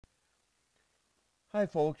Hi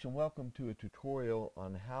folks, and welcome to a tutorial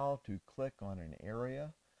on how to click on an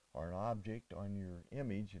area or an object on your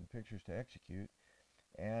image in Pictures to Execute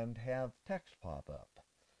and have text pop up.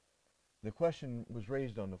 The question was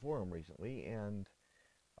raised on the forum recently, and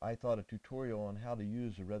I thought a tutorial on how to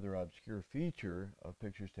use a rather obscure feature of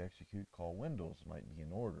Pictures to Execute called windows might be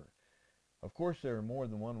in order. Of course, there are more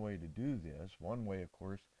than one way to do this. One way, of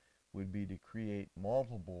course, would be to create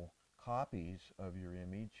multiple copies of your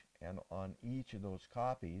image, and on each of those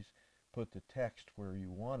copies put the text where you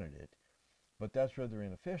wanted it, but that's rather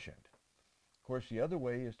inefficient. Of course, the other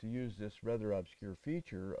way is to use this rather obscure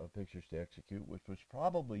feature of Pictures to Execute, which was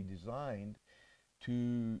probably designed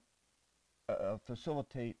to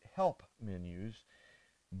facilitate help menus,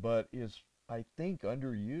 but is, I think,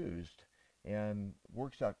 underused and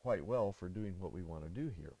works out quite well for doing what we want to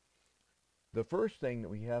do here. The first thing that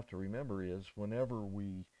we have to remember is whenever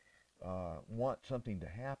we want something to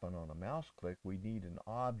happen on a mouse click, we need an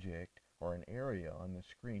object or an area on the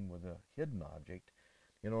screen with a hidden object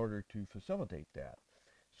in order to facilitate that.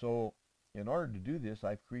 So in order to do this,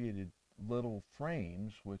 I've created little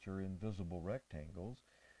frames which are invisible rectangles,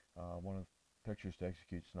 one of Pictures to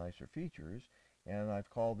Execute's nicer features, and I've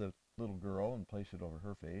called the little girl and place it over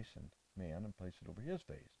her face, and man and place it over his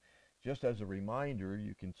face. Just as a reminder,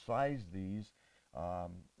 you can size these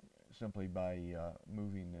simply by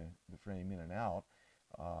moving the frame in and out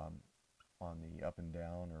on the up and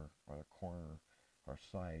down or the corner or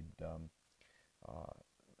side uh,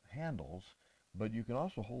 handles. But you can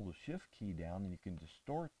also hold the shift key down and you can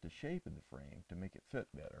distort the shape of the frame to make it fit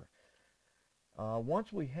better.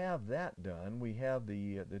 Once we have that done, we have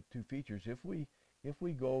the two features. If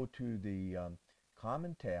we go to the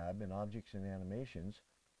Common tab in Objects and Animations,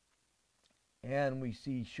 and we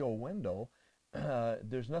see Show Window,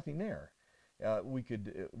 there's nothing there. We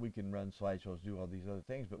can run slideshows, do all these other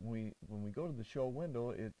things, but when we go to the Show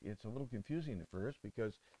Window, it's a little confusing at first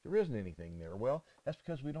because there isn't anything there. Well, that's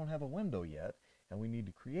because we don't have a window yet, and we need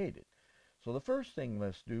to create it. So the first thing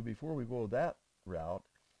let's do before we go that route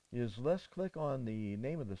is let's click on the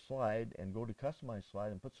name of the slide and go to Customize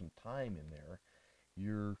Slide and put some time in there.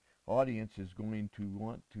 Your audience is going to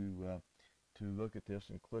want to look at this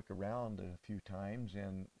and click around a few times,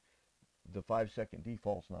 and the 5-second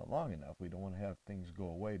default's not long enough. We don't want to have things go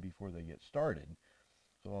away before they get started.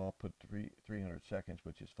 So I'll put 300 seconds,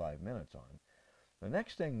 which is 5 minutes on. The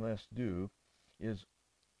next thing let's do is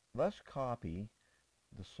let's copy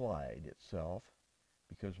the slide itself,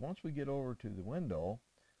 because once we get over to the window,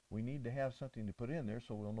 we need to have something to put in there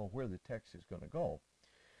so we'll know where the text is going to go.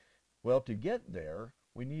 Well, to get there,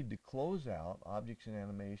 we need to close out Objects and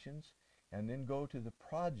Animations and then go to the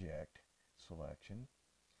Project selection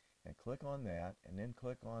and click on that, and then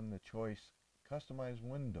click on the choice Customize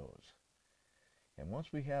Windows. And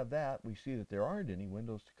once we have that, we see that there aren't any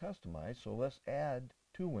windows to customize, so let's add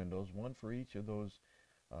two windows, one for each of those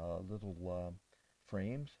little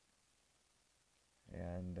frames.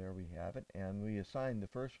 And there we have it, and we assign the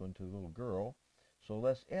first one to the little girl, so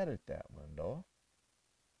let's edit that window.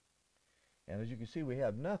 And as you can see, we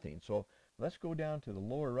have nothing. So let's go down to the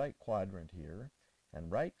lower right quadrant here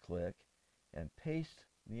and right click and paste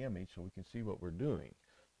the image so we can see what we're doing.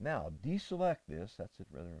 Now deselect this, that's it,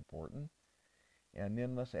 rather important, and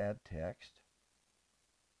then let's add text.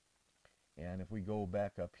 And if we go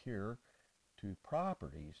back up here to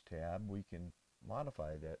Properties tab, we can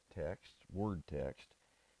modify that text, word text,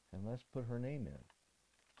 and let's put her name in,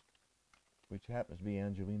 which happens to be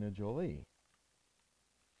Angelina Jolie.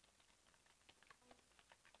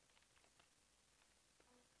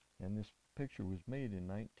 And this picture was made in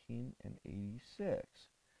 1986.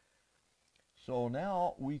 So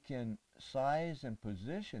now we can size and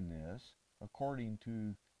position this according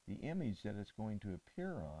to the image that it's going to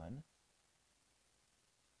appear on.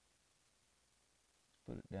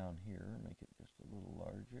 Put it down here, make it just a little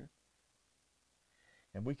larger.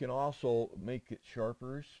 And we can also make it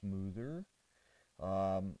sharper, smoother.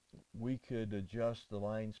 We could adjust the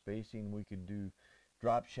line spacing. We could do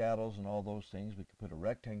drop shadows and all those things. We could put a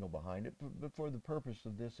rectangle behind it. But for the purpose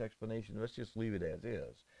of this explanation, let's just leave it as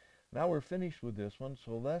is. Now we're finished with this one,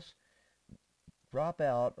 so let's drop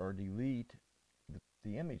out or delete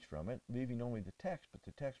the image from it, leaving only the text, but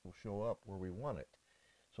the text will show up where we want it.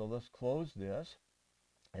 So let's close this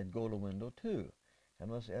and go to Window 2. And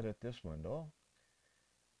let's edit this window.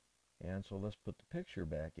 And so let's put the picture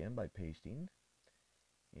back in by pasting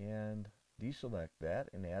and deselect that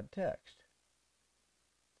and add text.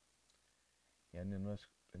 And then let's,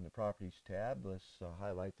 in the Properties tab, let's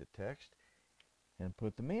highlight the text and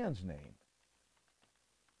put the man's name.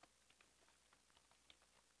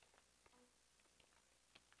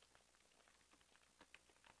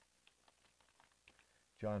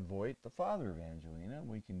 John Voight, the father of Angelina.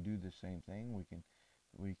 We can do the same thing.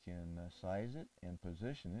 We can size it and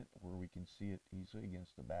position it where we can see it easily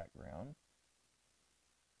against the background.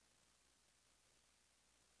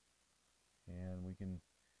 And we can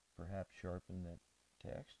perhaps sharpen that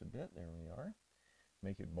text a bit. There we are.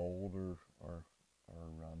 Make it bold or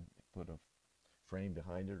put a frame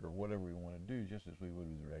behind it or whatever we want to do, just as we would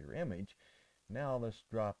with a regular image. Now let's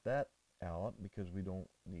drop that out because we don't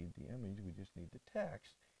need the image, we just need the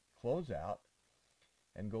text. Close out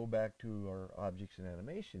and go back to our objects and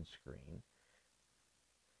animation screen.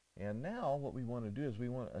 And now what we want to do is we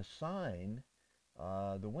want to assign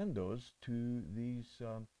the windows to these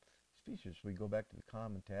features. We go back to the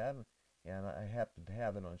Common tab, and I happen to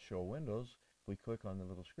have it on Show Windows. If we click on the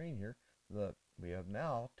little screen here, look, we have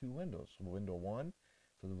now two windows. Window 1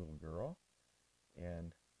 for the little girl,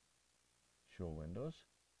 and Show Windows.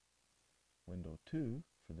 Window 2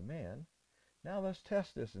 for the man. Now let's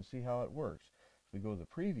test this and see how it works. If we go to the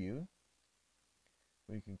preview,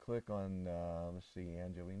 we can click on, let's see,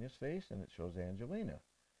 Angelina's face, and it shows Angelina.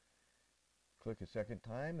 Click a second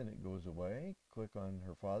time and it goes away. Click on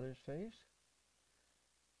her father's face.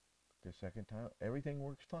 Click a second time. Everything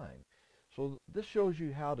works fine. So this shows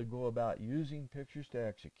you how to go about using Pictures to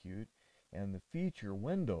Execute and the feature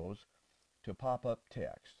windows to pop up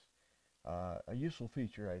text. A useful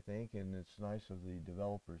feature, I think, and it's nice of the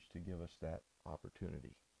developers to give us that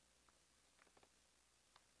opportunity.